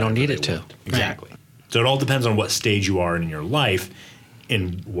do they don't need it to. to. Exactly. Right. So it all depends on what stage you are in your life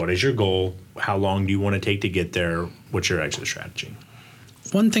and what is your goal, how long do you want to take to get there, what's your exit strategy.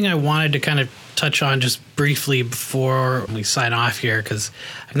 One thing I wanted to kind of touch on just briefly before we sign off here, because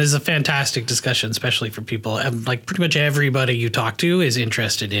this is a fantastic discussion, especially for people. Like pretty much everybody you talk to is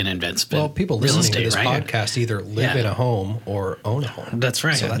interested in investment. Well, people listening to this podcast either live in a home or own a home. That's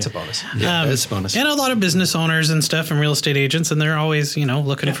right. So that's a bonus. Yeah, that's a bonus. And a lot of business owners and stuff and real estate agents, and they're always,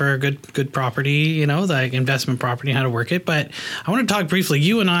 looking for a good property, like investment property, how to work it. But I want to talk briefly.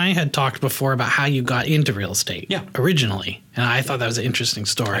 You and I had talked before about how you got into real estate originally. And I thought that was an interesting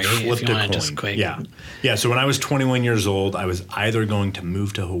story. I flipped a coin. Just quick. Yeah. So when I was 21 years old, I was either going to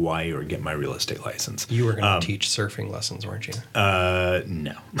move to Hawaii or get my real estate license. You were going to teach surfing lessons, weren't you?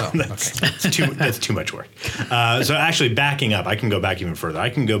 No. Oh, that's too much work. So actually, backing up, I can go back even further. I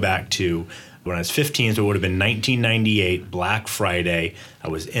can go back to when I was 15, so it would have been 1998, Black Friday. I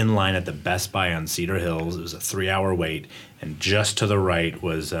was in line at the Best Buy on Cedar Hills. It was a 3-hour wait. And just to the right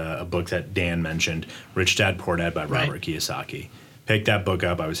was a book that Dan mentioned, Rich Dad, Poor Dad by Robert Kiyosaki. Picked that book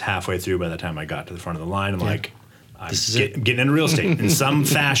up. I was halfway through by the time I got to the front of the line. I'm like, I'm getting into real estate. In some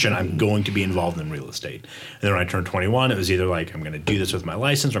fashion, I'm going to be involved in real estate. And then when I turned 21, it was either like, I'm going to do this with my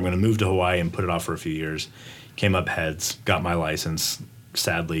license or I'm going to move to Hawaii and put it off for a few years. Came up heads, got my license.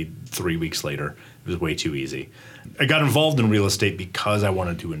 Sadly, 3 weeks later, it was way too easy. I got involved in real estate because I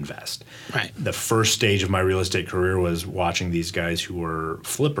wanted to invest. Right. The first stage of my real estate career was watching these guys who were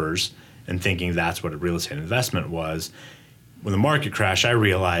flippers and thinking that's what a real estate investment was. When the market crashed, I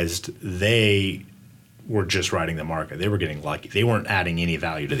realized they were just riding the market. They were getting lucky. They weren't adding any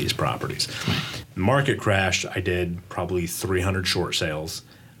value to these properties. The market crashed. I did probably 300 short sales.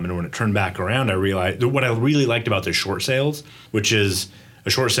 And when it turned back around, I realized what I really liked about the short sales, which is a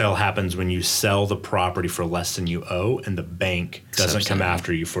short sale happens when you sell the property for less than you owe, and the bank doesn't come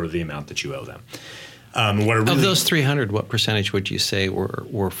after you for the amount that you owe them. Of those 300, what percentage would you say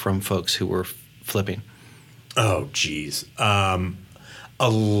were from folks who were flipping? Oh, geez. A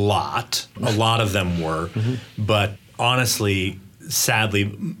lot. A lot of them were. But honestly,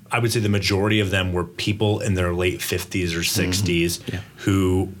 sadly, I would say the majority of them were people in their late 50s or 60s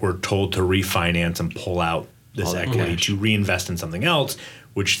who were told to refinance and pull out this equity to reinvest in something else,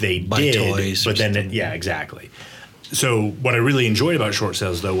 which they did. Toys but then, exactly. So what I really enjoyed about short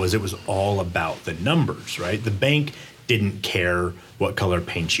sales, though, was it was all about the numbers, right? The bank didn't care what color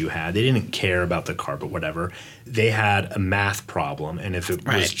paint you had. They didn't care about the carpet, whatever. They had a math problem, and if it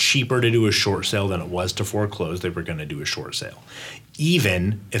was cheaper to do a short sale than it was to foreclose, they were going to do a short sale.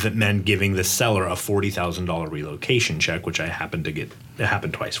 Even if it meant giving the seller a $40,000 relocation check, which I happened to get. It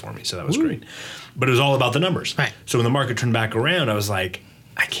happened twice for me, so that was great. But it was all about the numbers. Right. So when the market turned back around, I was like,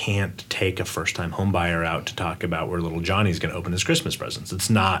 I can't take a first-time home buyer out to talk about where little Johnny's going to open his Christmas presents.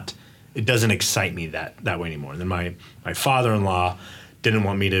 It doesn't excite me that way anymore. And then my father-in-law didn't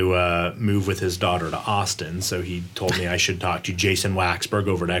want me to move with his daughter to Austin, so he told me I should talk to Jason Waxberg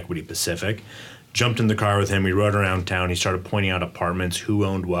over at Equity Pacific. Jumped in the car with him. We rode around town. He started pointing out apartments, who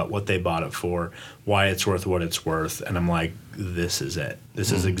owned what they bought it for, why it's worth what it's worth. And I'm like, this is it.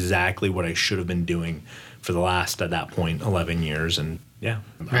 This is exactly what I should have been doing for the last, at that point, 11 years. And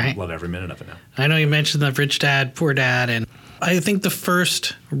I love every minute of it now. I know you mentioned the Rich Dad, Poor Dad, and I think the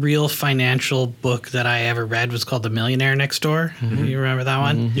first real financial book that I ever read was called The Millionaire Next Door. You remember that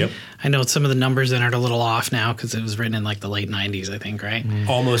one? Yep. I know some of the numbers in it are a little off now because it was written in like the late 90s, I think, right?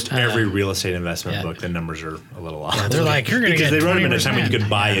 Almost every real estate investment book, the numbers are a little off. They're like, you're going to get because they wrote them at a time when you 20%. could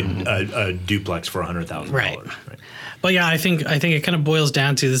buy a duplex for $100,000. Right. But yeah, I think it kind of boils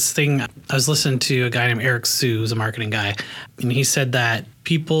down to this thing. I was listening to a guy named Eric Sue, who's a marketing guy, and he said that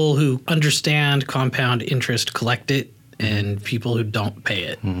people who understand compound interest collect it, and people who don't pay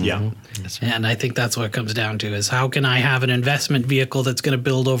it. Yeah. And I think that's what it comes down to is how can I have an investment vehicle that's going to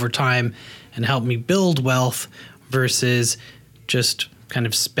build over time and help me build wealth versus just kind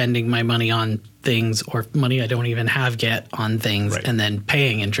of spending my money on things or money I don't even have yet on things Right. and then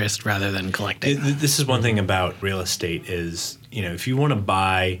paying interest rather than collecting. This is one thing about real estate is, if you want to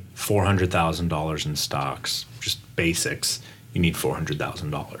buy $400,000 in stocks, just basics, you need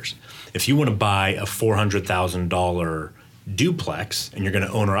 $400,000. If you want to buy a $400,000 duplex and you're going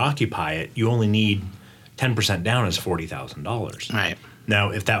to own or occupy it, you only need 10% down is $40,000. Right.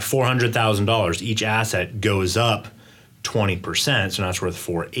 Now, if that $400,000, each asset goes up 20%, so now it's worth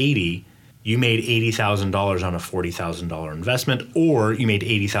 $480,000, you made $80,000 on a $40,000 investment, or you made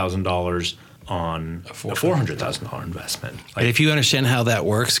 $80,000 on a $400,000 investment. And if you understand how that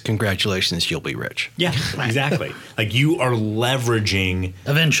works, congratulations, you'll be rich. Yeah, exactly. Like you are leveraging.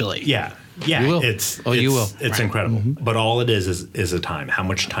 Eventually. Yeah. You will. You will. It's incredible. But all it is a time. How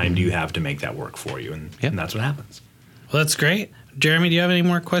much time do you have to make that work for you? And that's what happens. Well, that's great. Jeremy, do you have any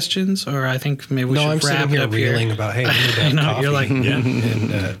more questions? Or I think maybe we should I'm wrap sitting it here up reeling here. about, hey, I need to have I know, coffee. you're like,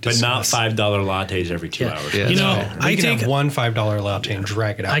 But not $5 lattes every 2 hours. Yeah. You know, Yeah. I You can take have one $5 latte and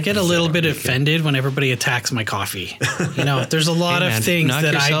drag it out. I get a little bit offended when everybody attacks my coffee. There's a lot Hey, of man, things knock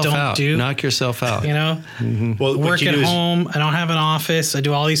that I yourself don't out. do. Knock yourself out. Well, what Work you at do is home. I don't have an office. I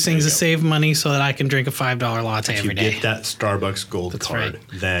do all these things to save money so that I can drink a $5 latte if every you day. get that Starbucks Gold card, right.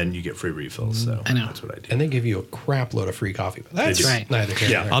 then you get free refills. So I know. that's what I do. And they give you a crap load of free coffee. But that's They do. Right. neither here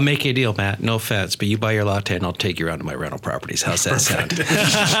Yeah. nor there. I'll make you a deal, Matt. No offense, but you buy your latte and I'll take you around to my rental properties. How's that sound?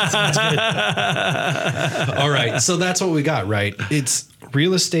 All right. So that's what we got, right? It's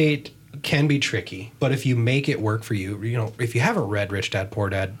real estate can be tricky, but if you make it work for you, if you haven't read Rich Dad Poor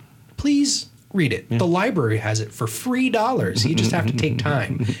Dad, please read it. The library has it for free dollars. You just have to take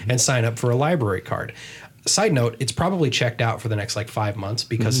time and sign up for a library card. Side note, it's probably checked out for the next 5 months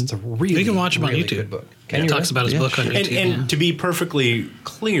because it's a really, You can watch him on really YouTube. good book. He talks about his book on YouTube. And to be perfectly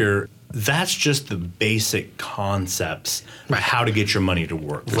clear, that's just the basic concepts of how to get your money to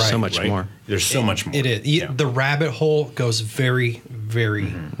work. There's so much more. There's so much more. It is. The rabbit hole goes very,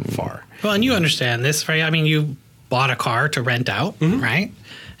 very far. Well, and you understand this, right? I mean, you bought a car to rent out, right?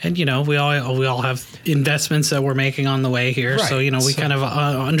 And we all have investments that we're making on the way here, Right. so we kind of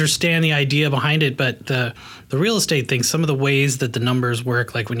understand the idea behind it. But the real estate thing, some of the ways that the numbers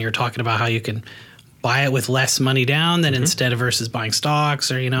work, like when you're talking about how you can buy it with less money down than instead of versus buying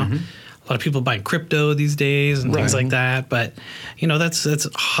stocks, or a lot of people buying crypto these days and things like that. But that's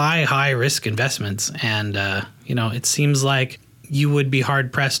high risk investments, and it seems like you would be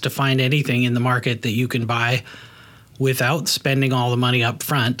hard pressed to find anything in the market that you can buy without spending all the money up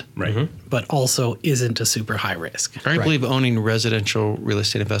front, Right. but also isn't a super high risk. I believe owning residential real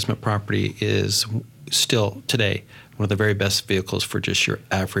estate investment property is still today one of the very best vehicles for just your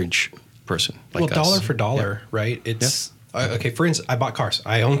average person like us. Dollar for dollar, right? It's okay. For instance, I bought cars.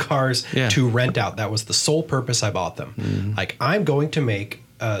 I own cars to rent out. That was the sole purpose I bought them. Like, I'm going to make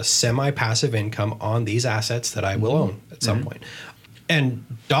a semi-passive income on these assets that I will own at some point. And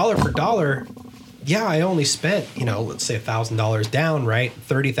dollar for dollar, I only spent, let's say $1,000 down, right?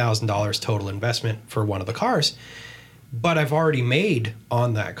 $30,000 total investment for one of the cars. But I've already made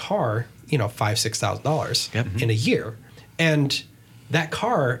on that car, $5,000-$6,000 in a year. And that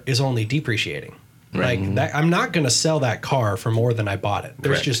car is only depreciating. Right. Like that, I'm not going to sell that car for more than I bought it.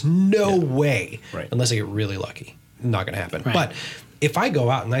 There's Correct. just no way, Right. unless I get really lucky. Not going to happen. Right. But if I go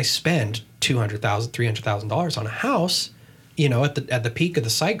out and I spend $200,000, $300,000 on a house, at the peak of the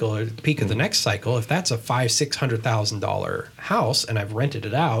cycle or the peak of the next cycle, if that's a $500,000-$600,000 house and I've rented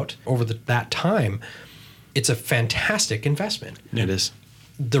it out over that time, it's a fantastic investment. It is.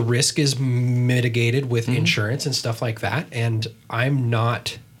 The risk is mitigated with insurance and stuff like that, and I'm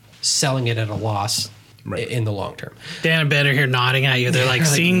not selling it at a loss in the long term. Dan and Ben are here nodding at you. They're like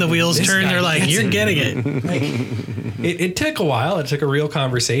seeing the wheels this turn. guy They're like, gets you're it. getting it. It took a while. It took a real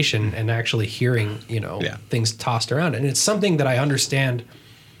conversation and actually hearing, things tossed around. And it's something that I understand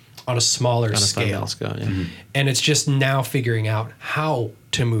on a smaller scale. And it's just now figuring out how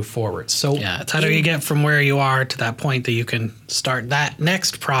to move forward. So Yeah, it's how do you get from where you are to that point that you can start that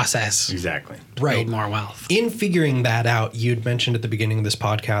next process, Exactly. right. build more wealth. In figuring that out, you'd mentioned at the beginning of this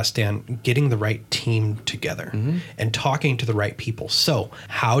podcast, Dan, getting the right team together and talking to the right people. So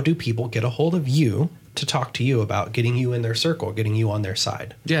how do people get a hold of you to talk to you about getting you in their circle, getting you on their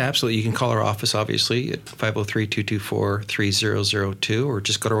side? Yeah, absolutely. You can call our office, obviously, at 503-224-3002, or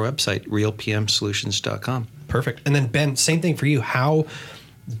just go to our website, realpmsolutions.com. Perfect. And then Ben, same thing for you. How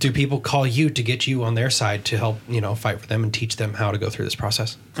do people call you to get you on their side to help, fight for them and teach them how to go through this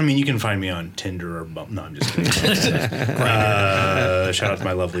process? I mean, you can find me on Tinder or Bumble. No, I'm just kidding. Shout out to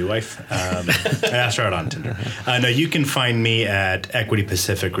my lovely wife. I asked her out on Tinder. No, you can find me at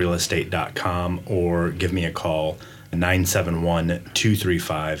equitypacificrealestate.com or give me a call,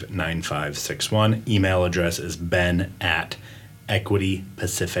 971-235-9561. Email address is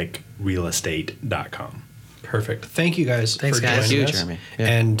ben@equitypacificrealestate.com. Perfect. Thank you guys Thanks, for guys. joining Thank you, us. Jeremy. Yeah.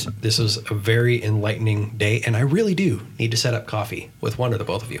 And this was a very enlightening day, and I really do need to set up coffee with one or the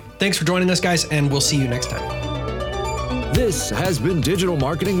both of you. Thanks for joining us, guys, and we'll see you next time. This has been Digital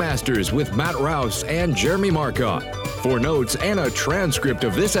Marketing Masters with Matt Rouse and Jeremy Marcotte. For notes and a transcript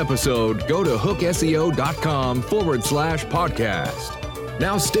of this episode, go to hookseo.com/podcast.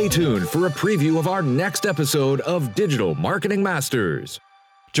 Now stay tuned for a preview of our next episode of Digital Marketing Masters.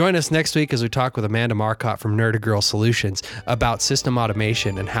 Join us next week as we talk with Amanda Marcotte from Nerdy Solutions about system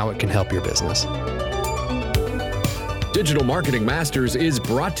automation and how it can help your business. Digital Marketing Masters is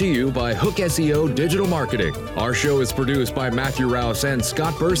brought to you by Hook SEO Digital Marketing. Our show is produced by Matthew Rouse and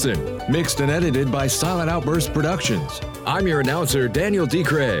Scott Burson, mixed and edited by Silent Outburst Productions. I'm your announcer, Daniel D.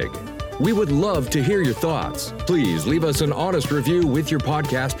 Craig. We would love to hear your thoughts. Please leave us an honest review with your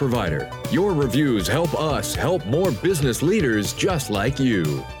podcast provider. Your reviews help us help more business leaders just like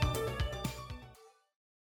you.